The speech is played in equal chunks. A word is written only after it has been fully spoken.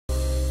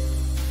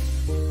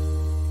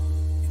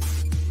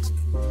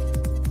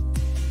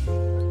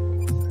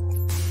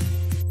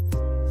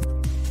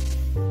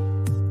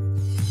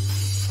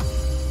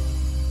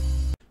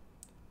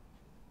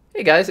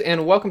Hey guys,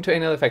 and welcome to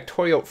another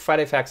Factorio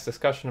Friday Facts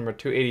discussion number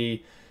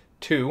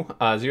 282,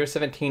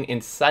 017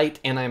 in sight,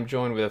 and I'm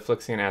joined with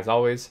Afflixian as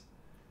always.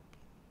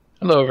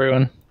 Hello,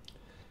 everyone.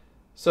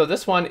 So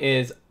this one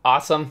is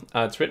awesome.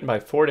 It's written by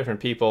 4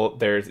 different people.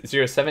 There's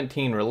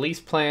 017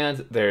 release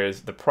plans,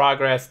 there's the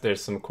progress,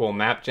 there's some cool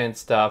map gen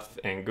stuff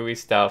and GUI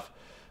stuff.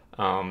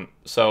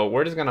 So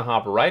we're just going to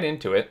hop right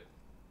into it.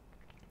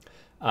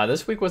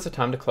 This week was the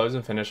time to close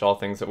and finish all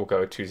things that will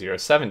go to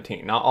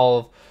 017. Not all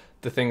of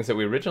the things that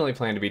we originally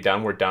planned to be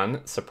done were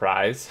done.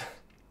 Surprise.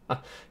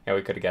 Yeah,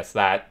 we could have guessed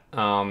that.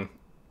 But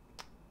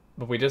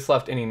we just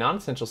left any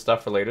non-essential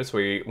stuff for later, so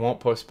we won't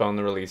postpone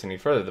the release any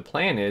further. The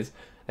plan is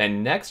that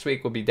next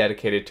week will be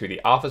dedicated to the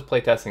office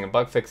playtesting and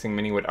bug fixing.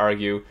 Many would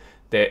argue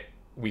that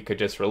we could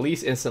just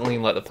release instantly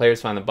and let the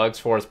players find the bugs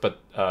for us,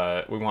 but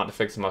we want to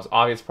fix the most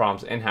obvious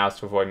problems in-house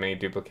to avoid many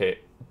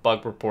duplicate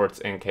bug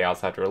reports and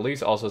chaos after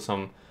release. Also,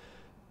 some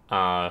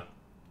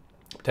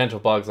potential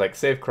bugs like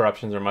save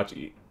corruptions are much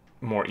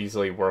more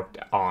easily worked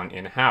on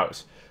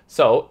in-house.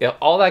 So if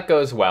all that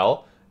goes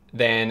well,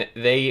 then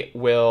they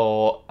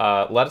will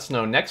let us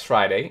know next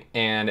Friday,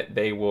 and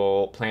they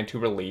will plan to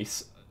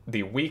release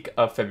the week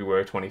of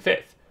February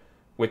 25th,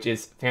 which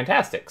is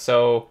fantastic.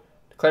 So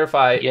to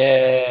clarify,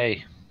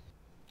 Yay!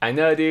 I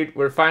know, dude,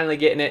 we're finally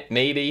getting it,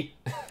 maybe,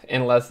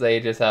 unless they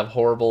just have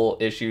horrible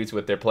issues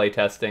with their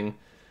playtesting.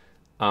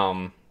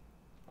 To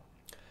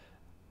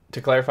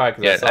clarify,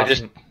 because Yeah, I saw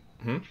some...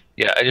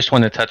 I just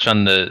want to touch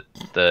on the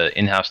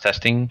in-house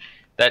testing.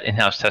 That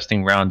in-house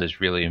testing round is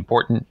really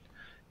important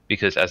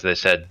because, as they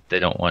said, they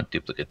don't want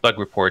duplicate bug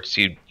reports.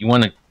 You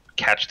want to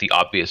catch the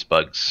obvious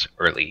bugs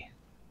early.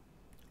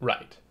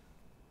 Right.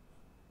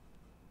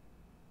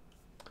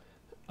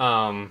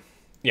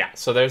 Yeah,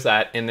 so there's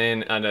that. And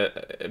then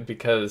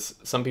because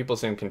some people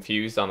seem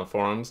confused on the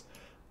forums,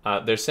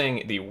 they're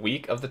saying the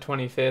week of the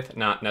 25th,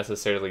 not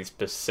necessarily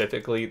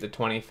specifically the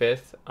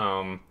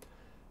 25th.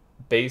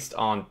 Based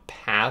on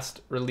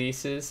past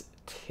releases,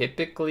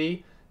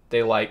 typically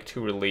they like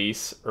to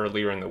release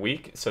earlier in the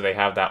week, so they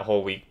have that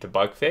whole week to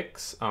bug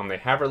fix. They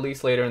have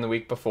released later in the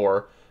week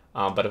before,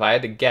 but if I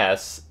had to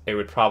guess, it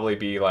would probably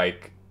be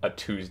like a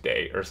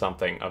Tuesday or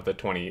something of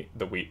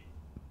the week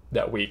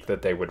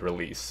that they would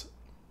release.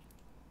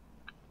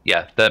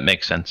 Yeah, that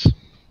makes sense.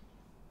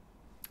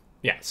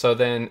 Yeah, so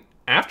then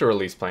after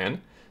release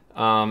plan,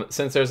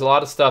 since there's a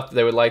lot of stuff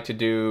they would like to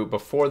do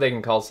before they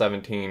can call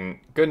 17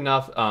 good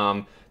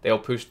enough, they'll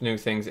push new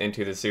things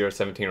into the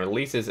 017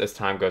 releases as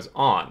time goes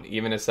on.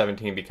 Even if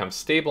 17 becomes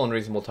stable in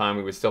reasonable time,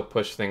 we would still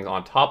push things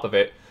on top of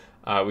it.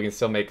 We can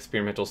still make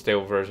experimental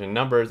stable version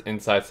numbers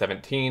inside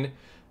 17.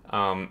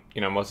 Most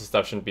of the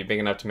stuff shouldn't be big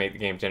enough to make the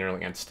game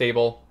generally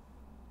unstable.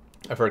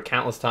 I've heard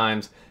countless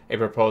times a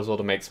proposal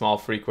to make small,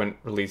 frequent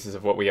releases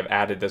of what we have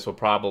added. This will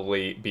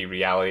probably be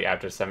reality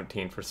after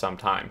 17 for some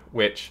time,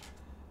 which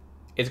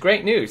is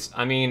great news.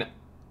 I mean,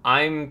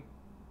 I'm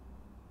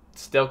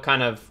still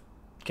kind of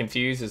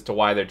confused as to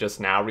why they're just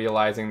now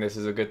realizing this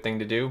is a good thing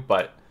to do,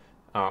 but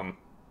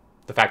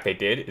the fact they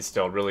did is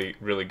still really,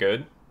 really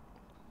good.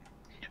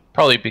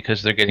 Probably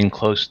because they're getting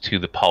close to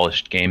the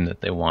polished game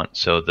that they want,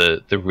 so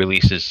the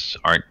releases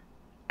aren't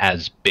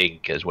as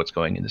big as what's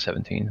going into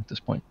 17 at this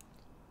point.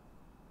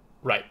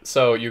 Right.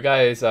 So you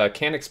guys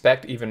can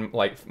expect even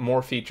like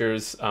more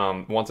features,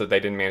 ones that they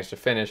didn't manage to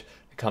finish,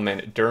 to come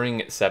in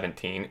during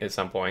 17 at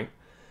some point.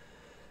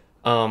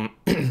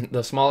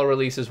 The smaller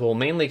releases will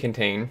mainly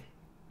contain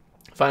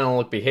final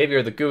look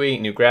behavior, the GUI,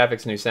 new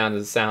graphics, new sounds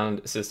and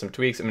sound system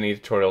tweaks, and many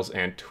tutorials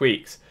and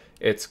tweaks.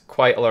 It's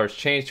quite a large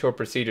change to our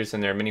procedures,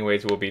 and there are many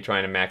ways we'll be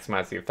trying to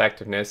maximize the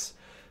effectiveness.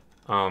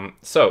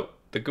 So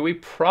the GUI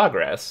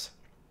progress,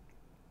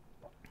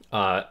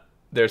 there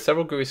are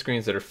several GUI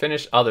screens that are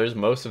finished. Others,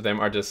 most of them,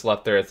 are just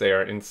left there as they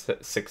are in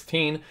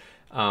 16.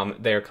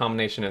 They are a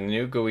combination of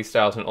new GUI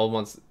styles and old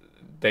ones.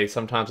 They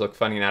sometimes look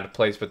funny and out of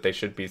place, but they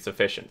should be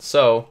sufficient.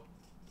 So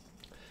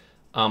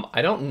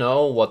I don't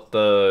know what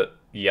the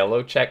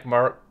yellow check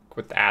mark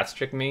with the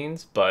asterisk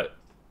means, but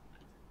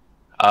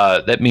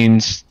That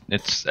means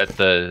it's at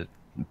the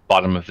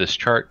bottom of this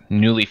chart.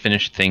 Newly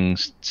finished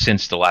things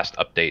since the last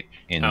update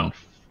in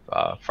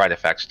Friday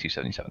Facts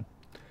 277.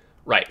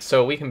 Right.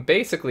 So we can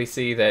basically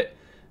see that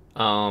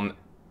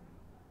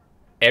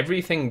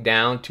everything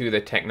down to the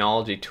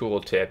technology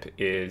tooltip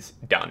is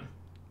done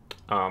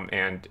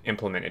and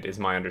implemented, is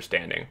my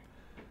understanding.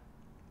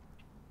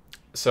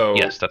 So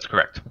Yes, that's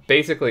correct.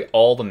 basically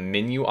all the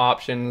menu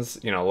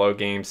options, load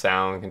game,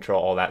 sound,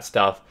 control, all that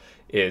stuff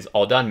is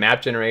all done.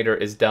 Map generator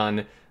is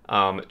done.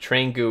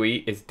 Train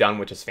GUI is done,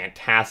 which is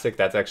fantastic.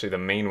 That's actually the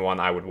main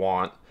one I would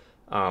want.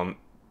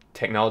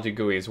 Technology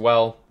GUI as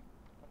well.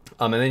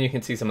 And then you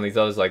can see some of these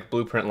others, like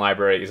Blueprint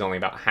Library is only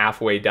about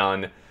halfway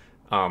done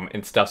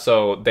and stuff.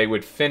 So they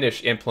would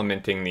finish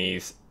implementing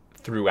these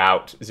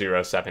throughout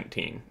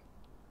 017.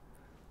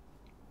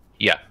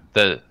 Yeah,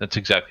 that's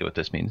exactly what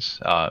this means.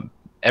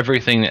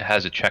 Everything that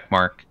has a check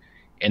mark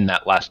in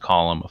that last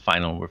column of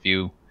final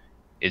review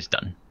is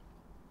done.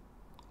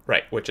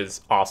 Right, which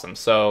is awesome.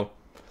 So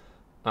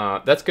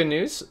that's good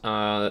news.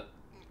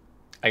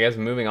 I guess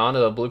moving on to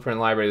the blueprint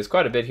library, there's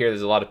quite a bit here.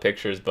 There's a lot of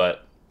pictures,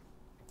 but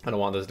I don't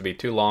want this to be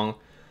too long.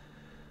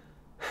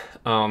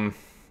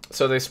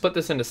 So they split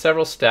this into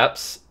several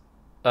steps.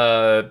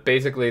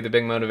 Basically, the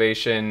big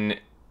motivation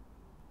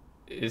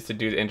is to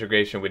do the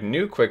integration with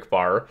new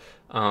quickbar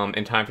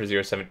in time for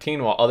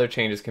 0.17, while other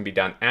changes can be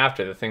done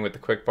after. The thing with the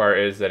quickbar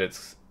is that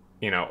it's,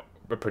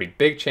 a pretty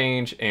big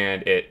change,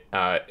 and it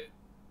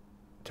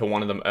to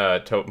one of them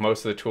to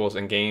most of the tools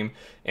in game,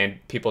 and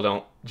people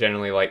don't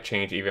generally like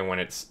change even when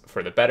it's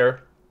for the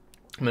better.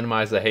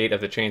 Minimize the hate of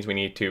the change. We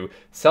need to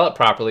sell it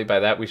properly. By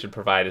that, we should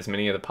provide as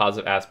many of the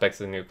positive aspects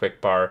of the new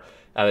quickbar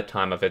at the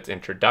time of its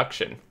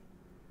introduction.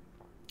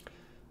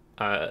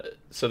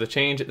 So the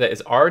change that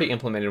is already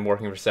implemented and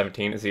working for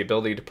 17 is the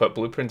ability to put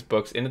blueprints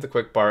books into the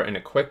quickbar in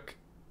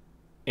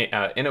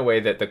a way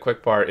that the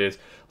quickbar is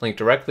linked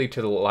directly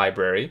to the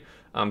library,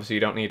 so you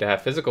don't need to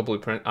have physical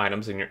blueprint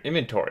items in your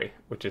inventory,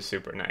 which is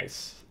super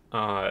nice.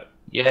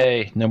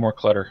 Yay, no more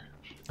clutter.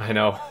 I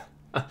know.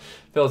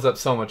 Fills up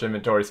so much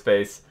inventory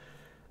space.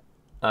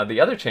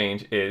 The other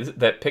change is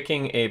that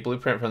picking a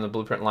blueprint from the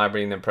blueprint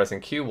library and then pressing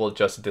Q will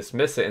just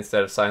dismiss it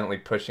instead of silently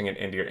pushing it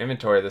into your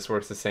inventory. This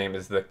works the same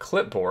as the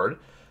clipboard.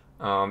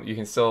 You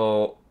can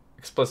still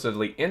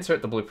explicitly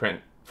insert the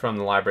blueprint from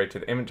the library to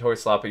the inventory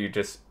slot, but you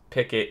just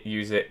pick it,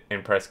 use it,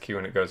 and press Q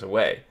and it goes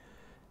away.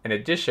 In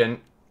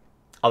addition,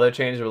 other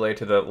changes related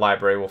to the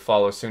library will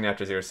follow soon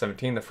after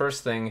 0.17. The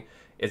first thing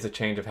is a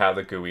change of how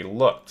the GUI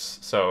looks.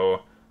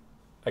 So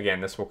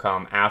again, this will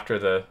come after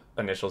the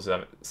initial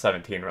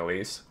 17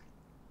 release.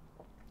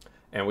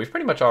 And we've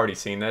pretty much already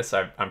seen this.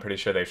 I'm pretty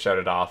sure they've showed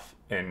it off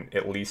in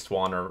at least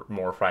one or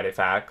more Friday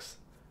Facts.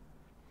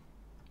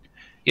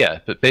 Yeah,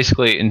 but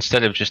basically,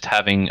 instead of just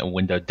having a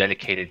window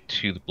dedicated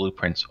to the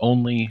blueprints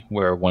only,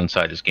 where one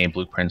side is game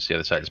blueprints, the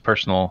other side is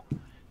personal,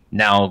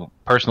 now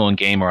personal and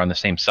game are on the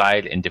same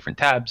side in different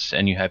tabs,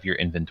 and you have your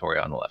inventory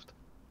on the left.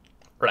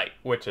 Right,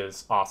 which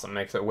is awesome.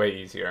 Makes it way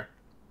easier.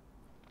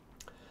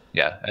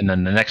 Yeah, and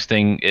then the next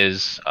thing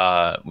is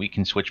we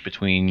can switch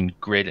between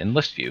grid and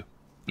list view.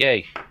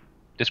 Yay!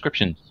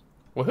 Descriptions.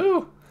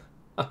 Woohoo!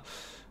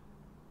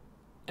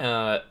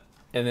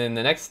 And then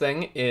the next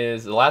thing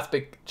is the last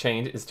big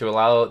change is to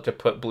allow to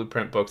put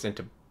blueprint books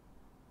into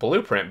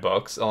blueprint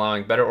books,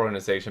 allowing better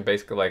organization,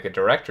 basically like a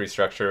directory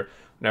structure.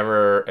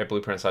 Whenever a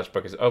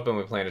blueprint/book is open,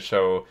 we plan to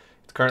show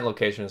its current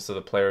location so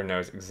the player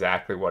knows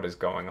exactly what is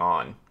going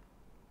on.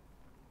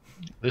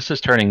 This is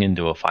turning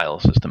into a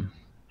file system.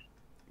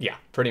 Yeah,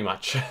 pretty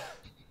much.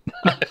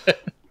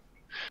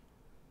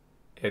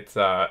 It's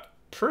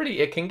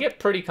it can get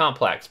pretty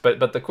complex, but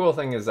the cool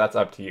thing is that's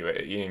up to you.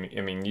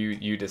 I mean,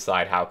 you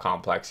decide how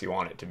complex you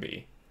want it to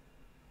be.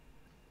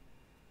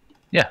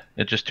 Yeah,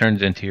 it just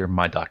turns into your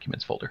My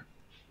Documents folder.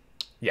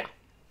 Yeah.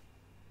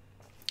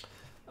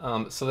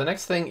 So the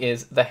next thing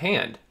is the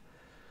hand.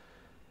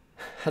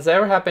 Has it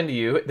ever happened to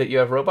you that you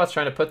have robots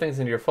trying to put things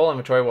into your full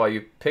inventory while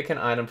you pick an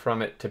item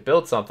from it to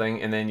build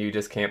something, and then you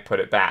just can't put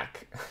it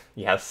back?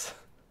 Yes.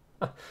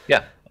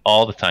 Yeah,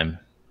 all the time.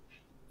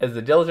 As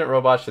the diligent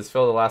robots just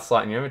fill the last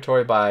slot in your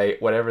inventory by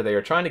whatever they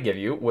are trying to give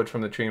you, wood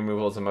from the tree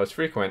removal is the most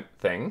frequent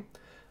thing.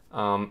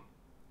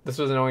 This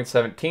was annoying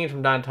 17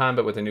 from time to time,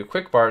 but with the new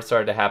quickbar, it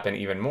started to happen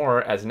even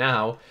more, as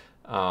now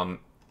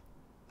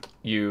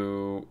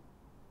you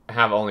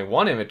have only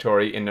one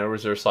inventory and no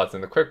reserve slots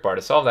in the quickbar.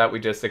 To solve that, we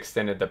just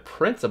extended the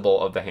principle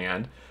of the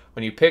hand.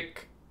 When you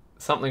pick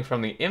something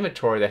from the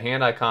inventory, the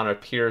hand icon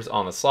appears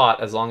on the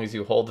slot. As long as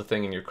you hold the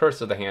thing in your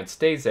cursor, the hand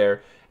stays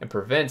there and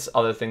prevents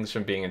other things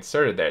from being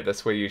inserted there.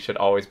 This way you should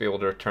always be able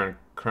to return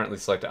currently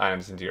selected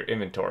items into your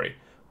inventory,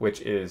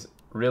 which is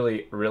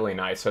really, really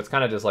nice. So it's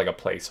kind of just like a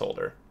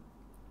placeholder.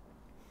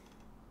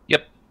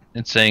 Yep,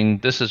 it's saying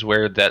this is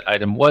where that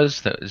item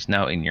was that is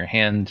now in your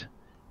hand,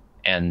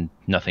 and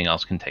nothing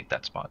else can take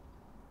that spot.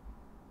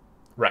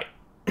 Right.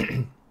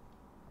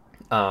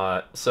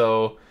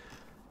 So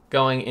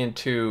going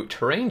into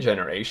terrain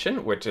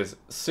generation, which is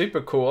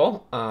super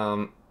cool.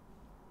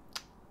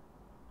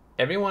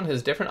 Everyone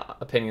has different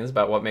opinions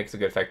about what makes a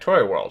good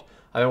Factorio world.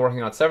 I've been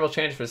working on several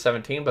changes for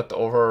 17, but the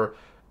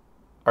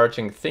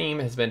overarching theme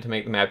has been to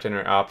make the map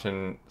generator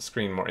option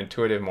screen more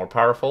intuitive, more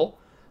powerful.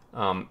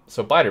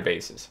 So biter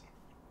bases.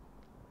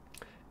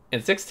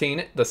 In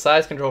 16, the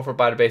size control for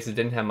biter bases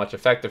didn't have much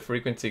effect. The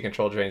frequency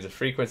control drains the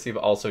frequency,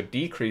 but also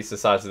decreased the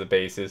size of the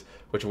bases,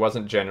 which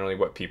wasn't generally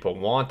what people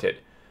wanted.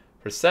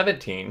 For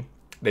 17,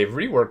 they've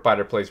reworked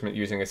biter placement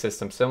using a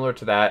system similar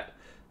to that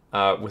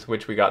with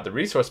which we got the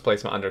resource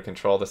placement under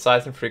control. The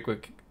size and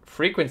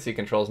frequency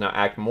controls now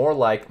act more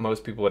like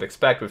most people would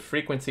expect, with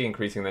frequency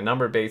increasing the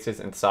number of bases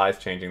and size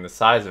changing the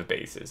size of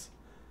bases.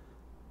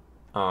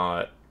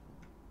 And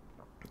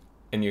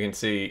you can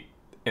see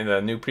in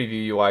the new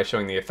preview UI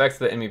showing the effects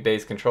of the enemy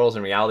base controls.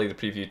 In reality, the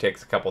preview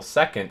takes a couple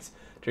seconds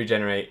to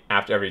regenerate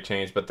after every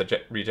change, but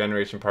the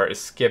regeneration part is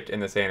skipped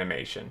in this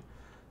animation.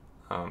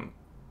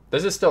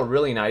 This is still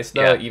really nice,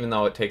 though, even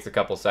though it takes a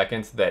couple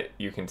seconds, that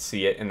you can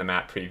see it in the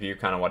map preview,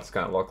 kind of what it's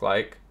going to look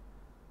like.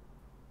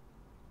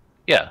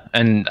 Yeah,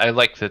 and I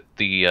like that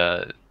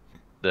the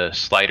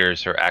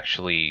sliders are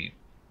actually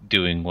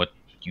doing what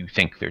you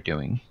think they're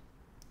doing.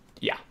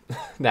 Yeah,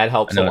 that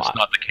helps I know a it's lot.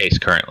 not the case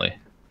currently.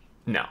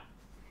 No.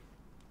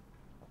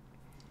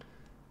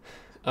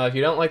 If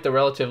you don't like the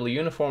relatively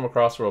uniform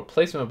across-the-world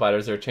placement of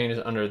biters, there are changes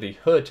under the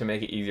hood to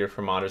make it easier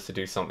for modders to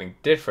do something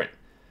different.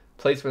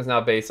 Placement is now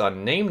based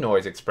on name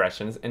noise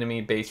expressions, enemy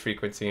base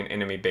frequency, and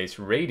enemy base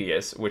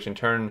radius, which in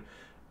turn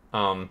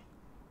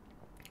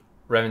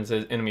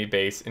references enemy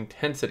base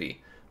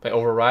intensity. By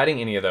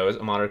overriding any of those,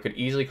 a modder could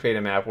easily create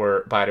a map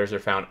where biters are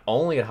found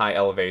only at high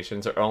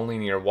elevations or only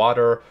near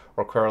water,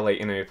 or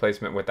correlate enemy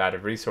placement with that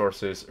of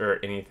resources or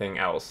anything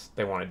else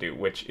they want to do,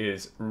 which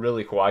is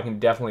really cool. I can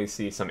definitely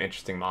see some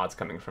interesting mods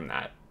coming from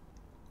that.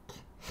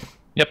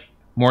 Yep,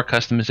 more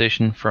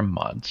customization from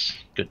mods.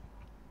 Good.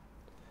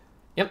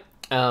 Yep.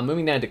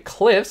 Moving down to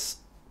cliffs,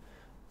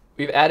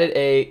 we've added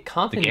a The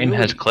continuity. game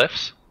has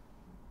cliffs?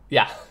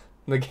 Yeah.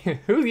 The game,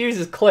 who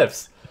uses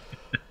cliffs?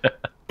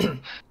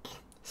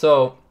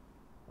 So,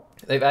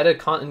 they've added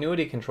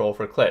continuity control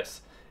for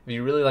cliffs. If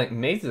you really like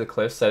mazes of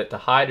cliffs, set it to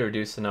high to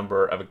reduce the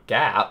number of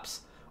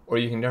gaps, or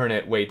you can turn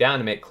it way down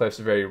to make cliffs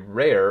very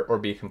rare or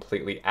be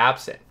completely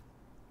absent,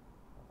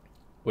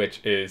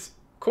 which is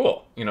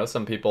cool. You know,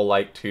 some people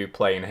like to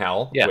play in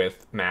hell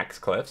with max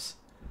cliffs,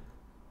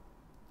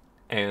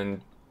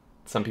 and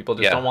some people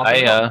just don't want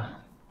them.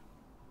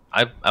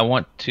 I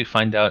want to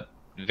find out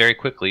very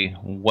quickly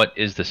what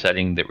is the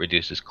setting that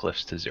reduces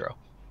cliffs to 0.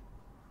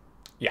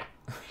 Yeah.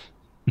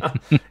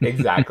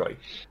 Exactly.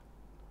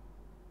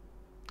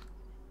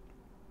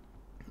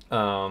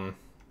 So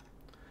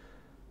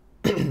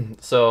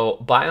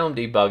biome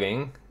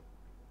debugging,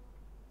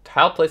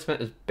 tile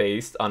placement is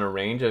based on a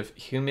range of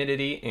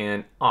humidity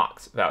and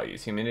ox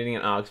values. Humidity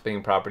and ox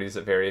being properties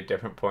that vary at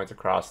different points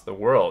across the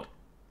world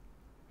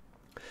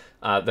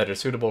that are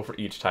suitable for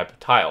each type of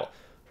tile.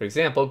 For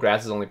example,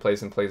 grass is only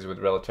placed in places with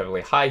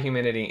relatively high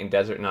humidity, and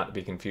desert, not to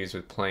be confused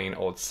with plain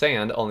old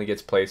sand, only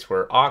gets placed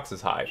where ox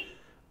is high.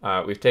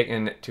 We've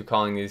taken to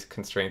calling these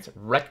constraints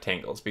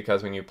rectangles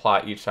because when you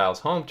plot each tile's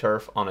home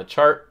turf on a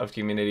chart of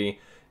humidity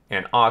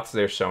and ox,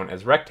 they're shown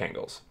as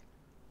rectangles.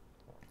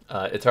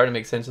 It's hard to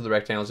make sense of the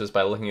rectangles just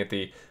by looking at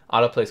the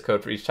auto-place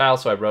code for each tile,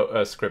 so I wrote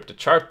a script to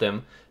chart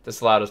them.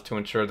 This allowed us to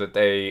ensure that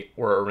they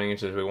were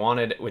arranged as we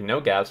wanted, with no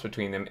gaps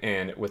between them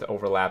and with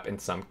overlap in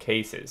some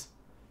cases.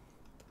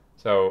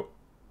 So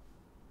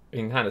you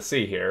can kind of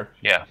see here.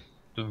 Yeah.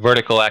 The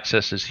vertical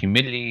axis is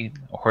humidity,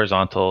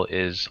 horizontal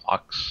is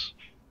ox.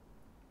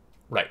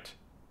 Right.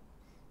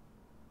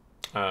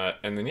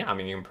 And then, yeah, I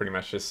mean, you can pretty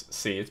much just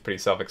see it's pretty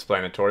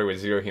self-explanatory. With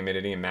 0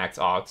 humidity and max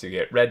ox, you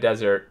get red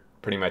desert.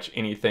 Pretty much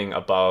anything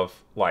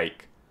above,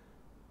 like,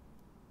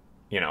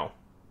 you know,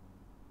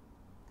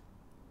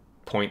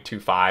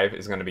 0.25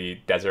 is going to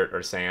be desert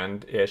or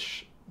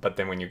sand-ish. But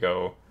then when you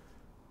go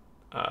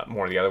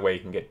more the other way, you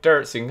can get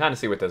dirt. So you can kind of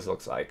see what this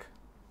looks like.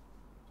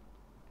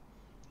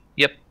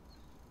 Yep.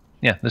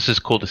 Yeah, this is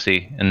cool to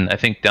see. And I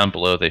think down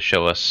below they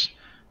show us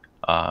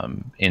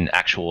in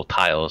actual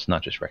tiles,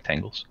 not just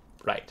rectangles.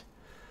 Right.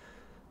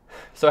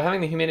 So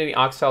having the humidity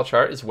ox tile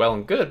chart is well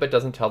and good, but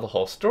doesn't tell the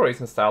whole story,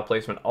 since tile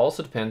placement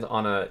also depends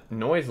on a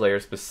noise layer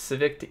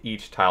specific to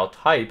each tile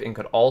type and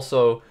could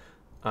also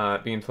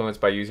be influenced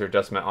by user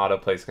adjustment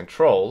auto-place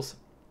controls,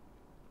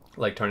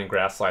 like turning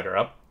grass slider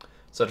up.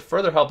 So to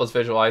further help us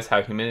visualize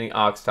how humidity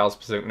ox tile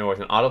specific noise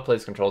and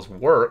auto-place controls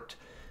worked,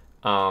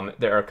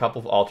 there are a couple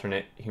of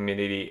alternate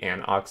humidity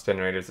and ox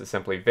generators that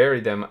simply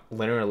vary them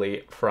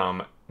linearly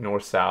from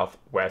north, south,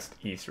 west,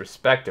 east,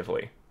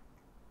 respectively.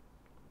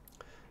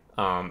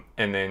 And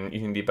then you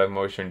can debug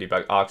moisture and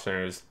debug ox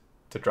generators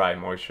to dry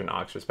moisture and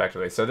ox,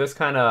 respectively. So this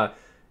kind of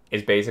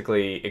is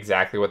basically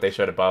exactly what they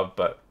showed above,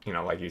 but, you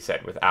know, like you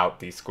said,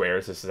 without these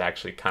squares, this is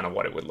actually kind of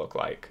what it would look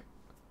like.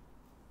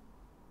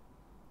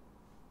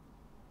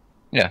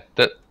 Yeah,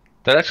 that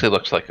actually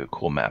looks like a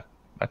cool map.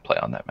 I'd play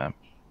on that map.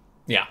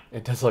 Yeah,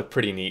 it does look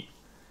pretty neat.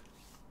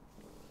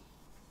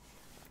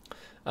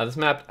 This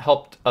map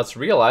helped us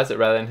realize that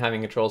rather than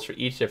having controls for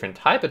each different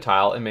type of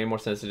tile, it made more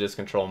sense to just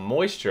control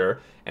moisture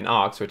and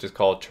ox, which is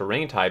called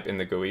terrain type in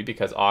the GUI,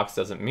 because ox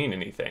doesn't mean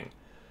anything.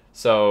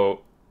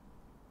 So,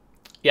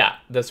 yeah,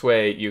 this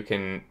way you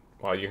can,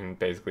 well, you can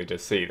basically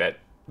just see that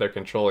they're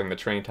controlling the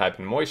terrain type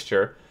and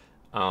moisture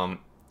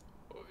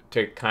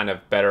to kind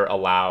of better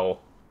allow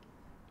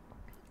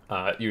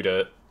you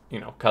to, you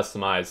know,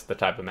 customize the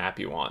type of map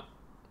you want.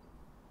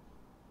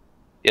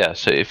 Yeah,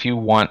 so if you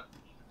want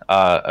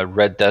a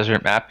red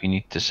desert map, you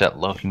need to set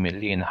low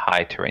humidity and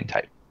high terrain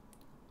type.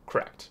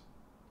 Correct.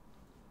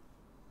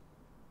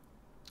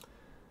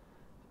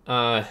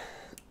 A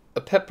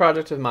pet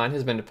project of mine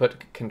has been to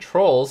put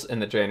controls in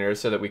the generators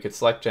so that we could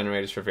select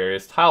generators for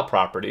various tile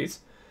properties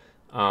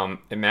in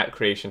map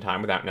creation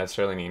time without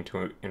necessarily needing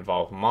to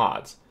involve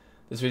mods.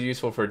 This was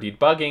useful for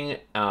debugging,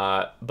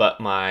 but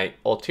my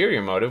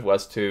ulterior motive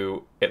was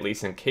to, at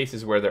least in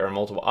cases where there are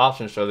multiple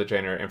options, show the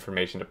generator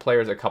information to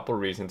players. A couple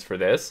reasons for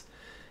this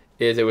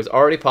is it was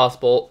already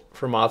possible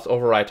for mods to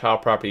override tile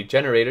property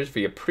generators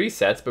via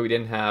presets, but we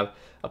didn't have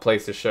a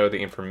place to show the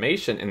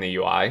information in the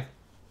UI.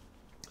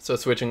 So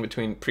switching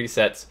between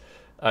presets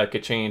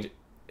could change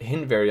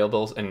hidden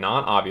variables in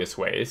non-obvious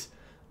ways.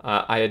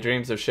 I had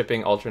dreams of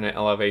shipping alternate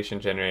elevation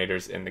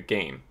generators in the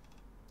game.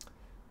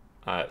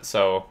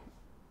 So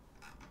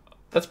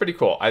that's pretty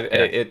cool.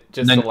 It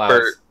just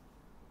allows...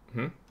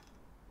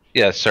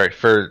 Yeah, sorry.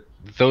 For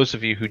those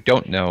of you who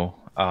don't know,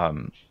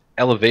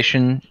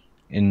 elevation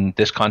in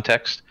this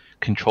context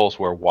controls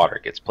where water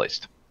gets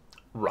placed.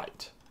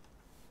 Right.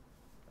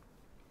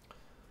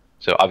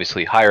 So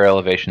obviously higher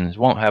elevations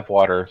won't have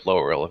water,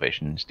 lower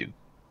elevations do.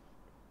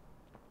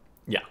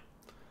 Yeah.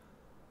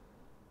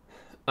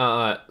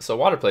 So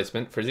water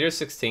placement. For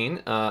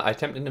 016, I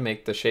attempted to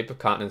make the shape of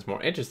continents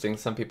more interesting.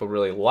 Some people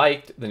really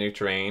liked the new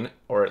terrain,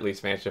 or at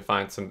least managed to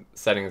find some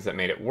settings that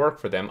made it work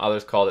for them.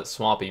 Others called it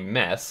swampy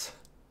mess.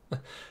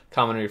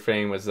 Common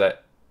refrain was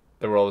that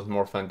the world was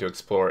more fun to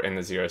explore in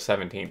the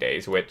 017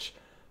 days, which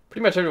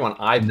pretty much everyone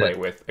I play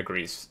with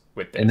agrees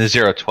with this. In the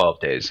 012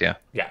 days, yeah.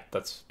 Yeah,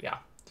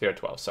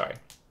 012, sorry.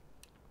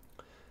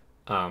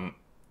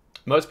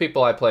 Most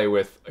people I play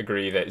with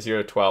agree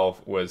that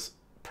 012 was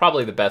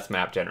probably the best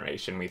map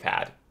generation we've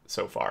had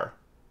so far.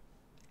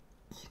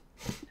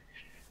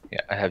 Yeah,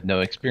 I have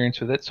no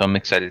experience with it, so I'm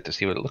excited to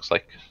see what it looks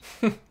like.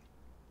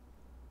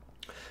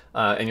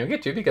 And you'll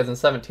get to, because in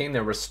 17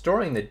 they're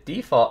restoring the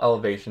default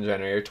elevation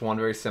generator to one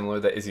very similar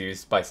that is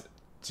used by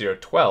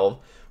 012,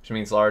 which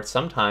means large,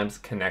 sometimes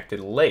connected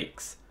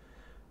lakes.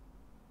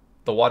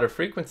 The water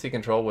frequency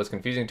control was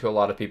confusing to a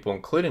lot of people,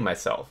 including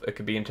myself. It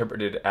could be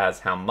interpreted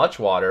as how much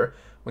water,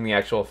 when the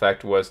actual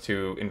effect was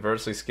to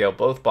inversely scale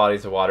both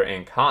bodies of water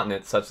and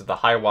continents, such that the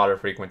high water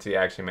frequency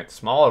actually meant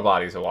smaller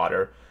bodies of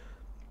water,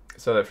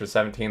 so that for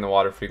 17 the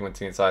water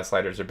frequency and size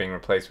sliders are being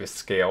replaced with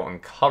scale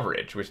and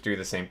coverage, which do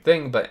the same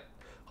thing, but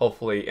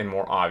hopefully in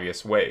more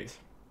obvious ways.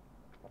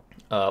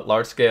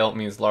 Large scale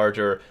means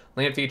larger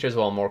land features,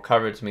 while more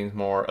coverage means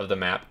more of the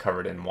map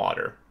covered in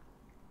water.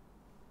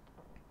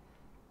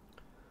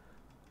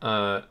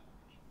 Yeah,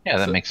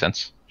 that makes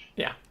sense.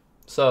 Yeah.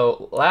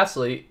 So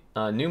lastly,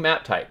 new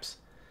map types.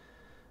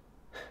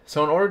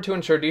 So in order to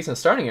ensure decent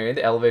starting area,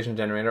 the elevation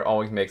generator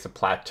always makes a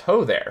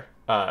plateau there,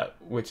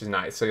 which is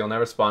nice. So you'll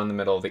never spawn in the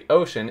middle of the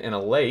ocean in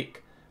a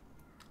lake,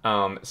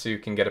 so you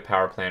can get a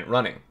power plant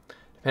running.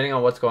 Depending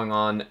on what's going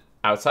on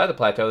outside the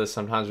plateau, this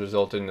sometimes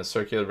resulted in a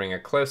circular ring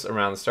of cliffs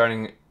around the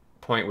starting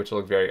point, which will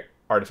look very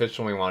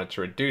artificial, and we wanted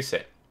to reduce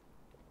it.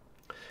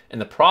 In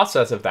the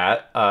process of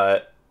that,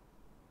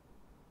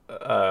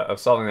 of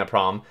solving that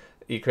problem,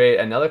 you create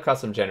another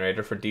custom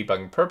generator for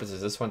debugging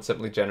purposes. This one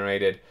simply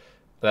generated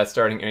that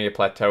starting area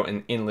plateau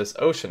in endless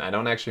ocean. I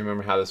don't actually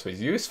remember how this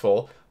was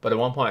useful, but at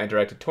one point I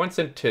directed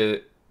Twinson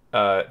to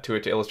it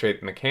to illustrate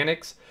the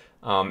mechanics,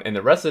 and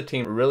the rest of the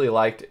team really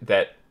liked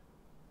that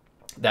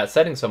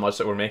setting so much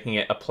that we're making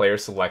it a player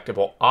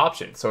selectable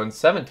option. So in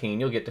 17,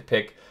 you'll get to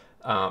pick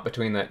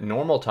between the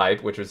normal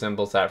type, which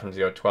resembles that from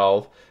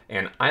 012,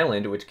 and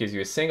island, which gives you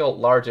a single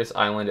largest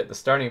island at the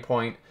starting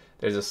point.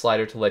 There's a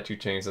slider to let you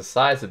change the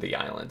size of the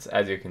islands,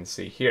 as you can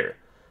see here.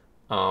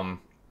 And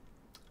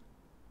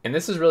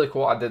this is really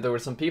cool. There were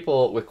some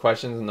people with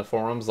questions in the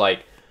forums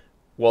like,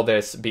 will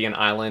this be an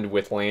island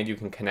with land you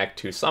can connect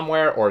to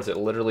somewhere, or is it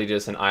literally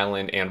just an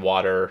island and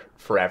water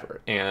forever?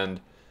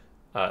 And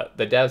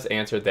the devs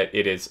answered that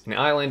it is an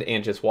island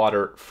and just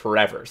water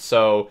forever.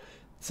 So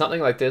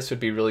something like this would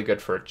be really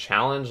good for a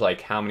challenge,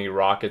 like how many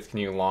rockets can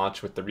you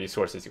launch with the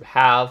resources you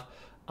have.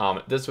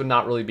 This would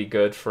not really be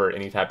good for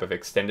any type of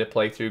extended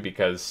playthrough,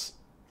 because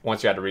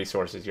once you're out of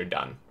resources, you're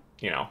done,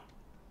 you know?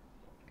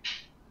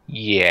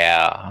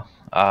 Yeah.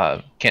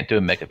 Can't do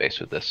a mega base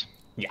with this.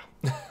 Yeah.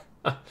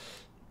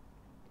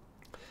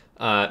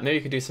 Maybe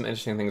you could do some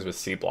interesting things with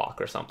C-block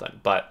or something,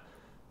 but...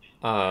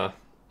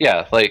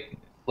 yeah,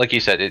 like you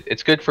said,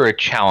 it's good for a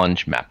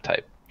challenge map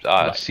type.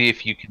 Right. See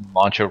if you can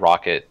launch a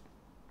rocket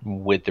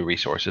with the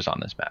resources on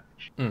this map.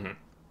 Mm-hmm.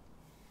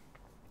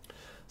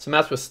 So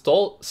maps with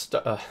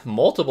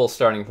multiple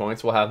starting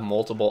points will have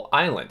multiple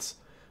islands,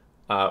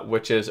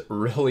 which is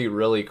really,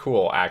 really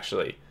cool,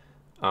 actually.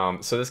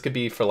 So this could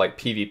be for like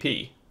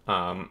PvP,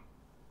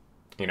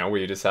 you know, where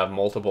you just have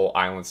multiple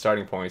island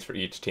starting points for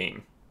each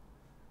team.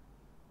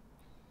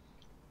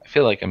 I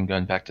feel like I'm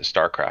going back to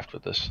StarCraft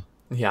with this.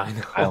 Yeah, I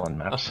know. Island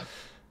maps.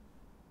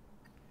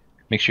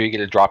 Make sure you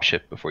get a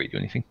dropship before you do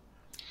anything.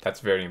 That's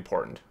very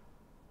important.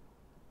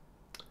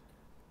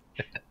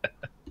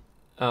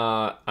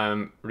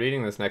 I'm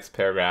reading this next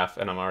paragraph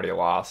and I'm already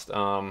lost.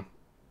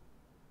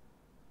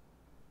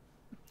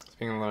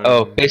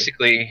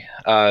 Basically,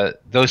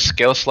 those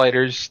scale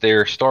sliders,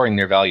 they're storing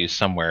their values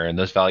somewhere, and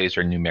those values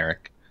are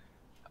numeric.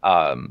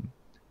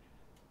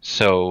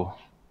 So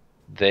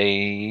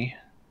they're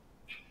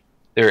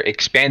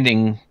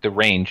expanding the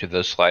range of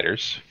those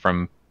sliders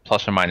from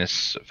plus or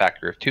minus a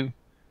factor of 2.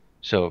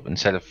 So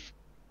instead of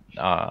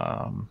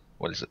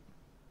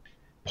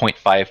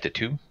 0.5 to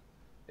 2,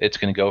 it's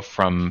going to go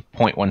from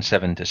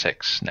 0.17 to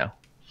 6 now.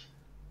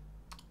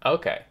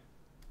 Okay.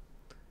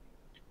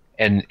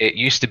 And it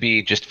used to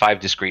be just 5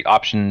 discrete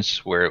options,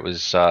 where it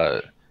was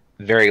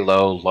very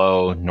low,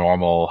 low,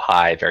 normal,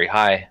 high, very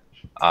high.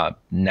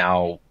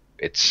 Now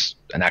it's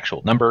an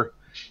actual number,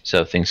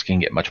 so things can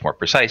get much more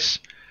precise.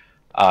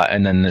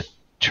 and then the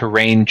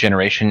terrain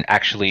generation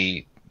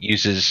actually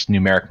uses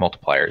numeric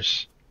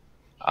multipliers,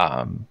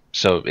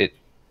 so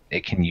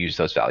it can use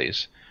those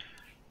values,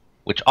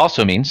 which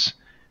also means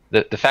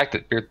that the fact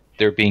that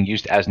they're being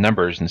used as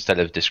numbers instead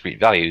of discrete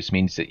values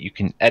means that you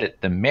can edit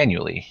them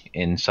manually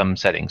in some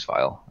settings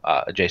file,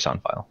 a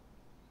JSON file.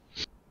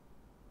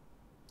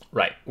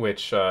 Right,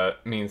 which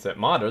means that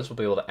modders will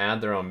be able to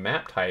add their own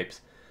map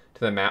types to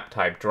the map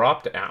type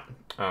dropdown.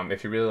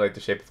 If you really like the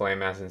shape of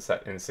landmass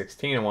in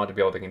 16 and want to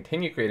be able to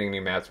continue creating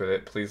new maps with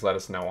it, please let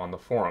us know on the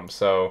forum.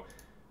 So,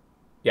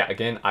 yeah,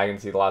 again, I can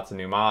see lots of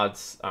new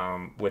mods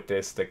with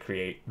this that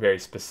create very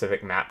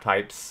specific map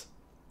types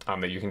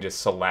that you can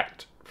just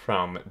select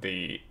from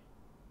the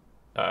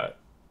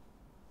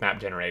map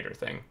generator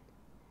thing.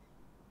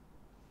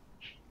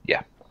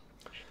 Yeah.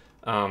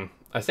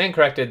 I stand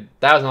corrected.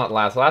 That was not the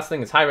last. The last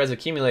thing is high-res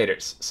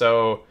accumulators.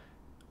 So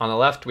on the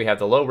left, we have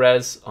the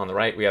low-res. On the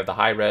right, we have the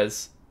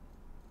high-res.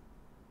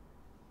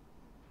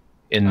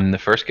 In the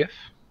first GIF?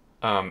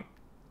 Oh,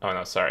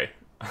 no, sorry.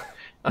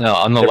 No,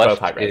 on the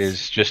left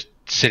is just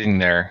sitting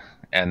there,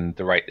 and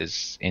the right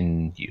is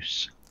in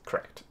use.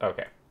 Correct.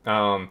 Okay.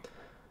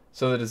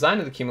 So the design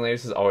of the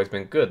accumulators has always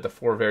been good. The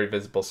 4 very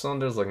visible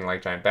cylinders looking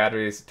like giant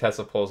batteries,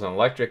 Tesla poles, and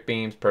electric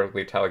beams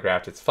perfectly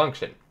telegraphed its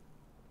function.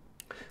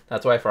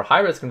 That's why for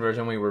high-res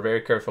conversion, we were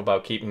very careful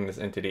about keeping this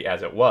entity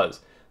as it was.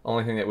 The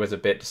only thing that was a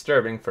bit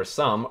disturbing for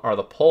some are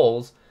the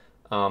poles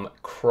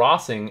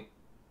crossing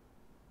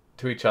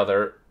to each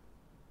other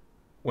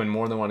when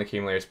more than one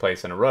accumulator is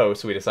placed in a row,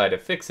 so we decided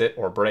to fix it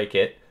or break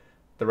it.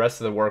 The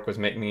rest of the work was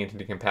making the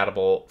entity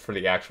compatible for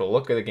the actual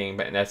look of the game,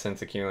 but in essence,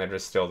 the accumulator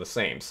is still the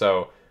same.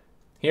 So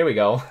here we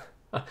go.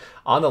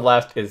 On the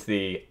left is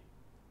the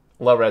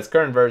low-res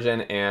current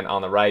version, and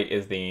on the right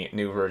is the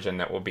new version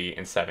that will be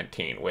in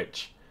 17,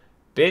 which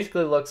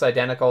basically looks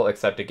identical,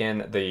 except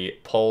again, the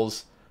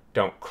poles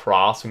don't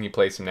cross when you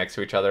place them next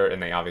to each other,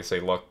 and they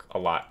obviously look a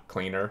lot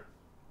cleaner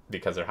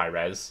because they're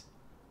high-res.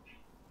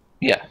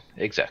 Yeah,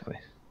 exactly.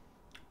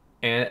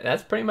 And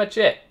that's pretty much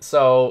it.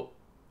 So,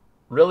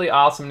 really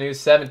awesome news.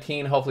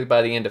 17, hopefully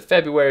by the end of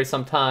February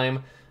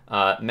sometime.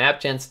 Map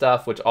gen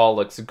stuff, which all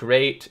looks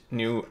great.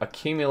 New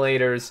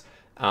accumulators,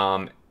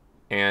 and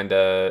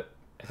I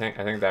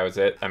think that was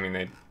it. I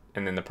mean,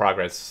 and then the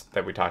progress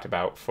that we talked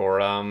about for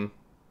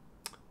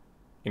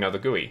the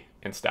GUI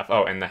and stuff.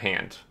 Oh, and the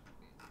hand.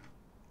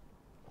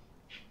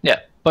 Yeah,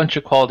 bunch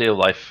of quality of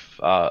life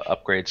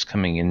upgrades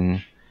coming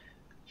in.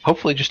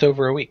 Hopefully, just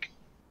over a week.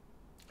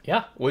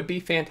 Yeah, would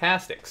be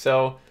fantastic.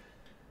 So,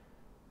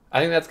 I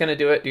think that's going to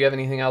do it. Do you have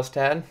anything else to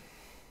add?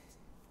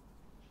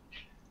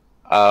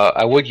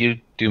 I would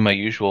do my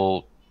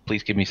usual,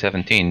 please give me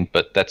 17,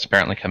 but that's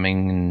apparently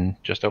coming in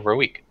just over a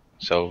week.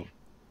 So,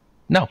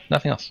 no,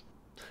 nothing else.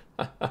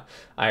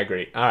 I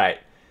agree. All right.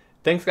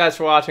 Thanks, guys,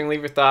 for watching.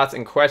 Leave your thoughts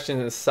and questions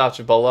and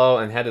such below,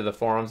 and head to the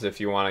forums if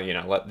you want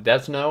to, let the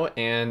devs know.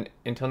 And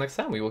until next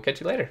time, we will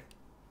catch you later.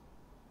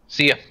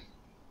 See ya.